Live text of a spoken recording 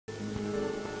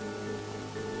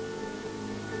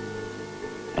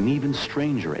An even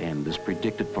stranger end is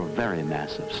predicted for very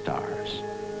massive stars.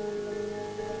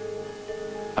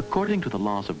 According to the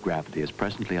laws of gravity as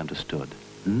presently understood,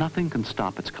 nothing can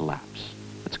stop its collapse,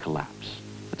 its collapse,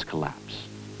 its collapse.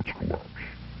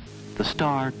 The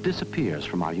star disappears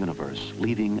from our universe,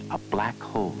 leaving a black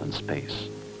hole in space.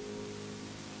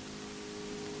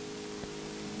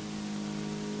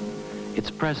 Its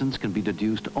presence can be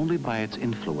deduced only by its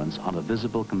influence on a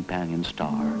visible companion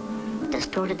star.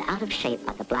 Distorted out of shape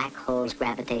by the black hole's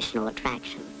gravitational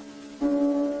attraction.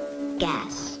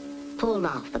 Gas, pulled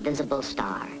off the visible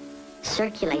star,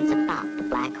 circulates about the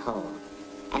black hole,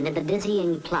 and in the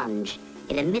dizzying plunge,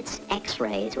 it emits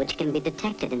X-rays which can be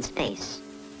detected in space.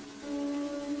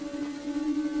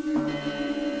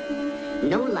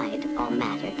 No light or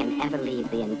matter can ever leave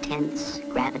the intense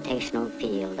gravitational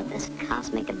field of this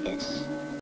cosmic abyss.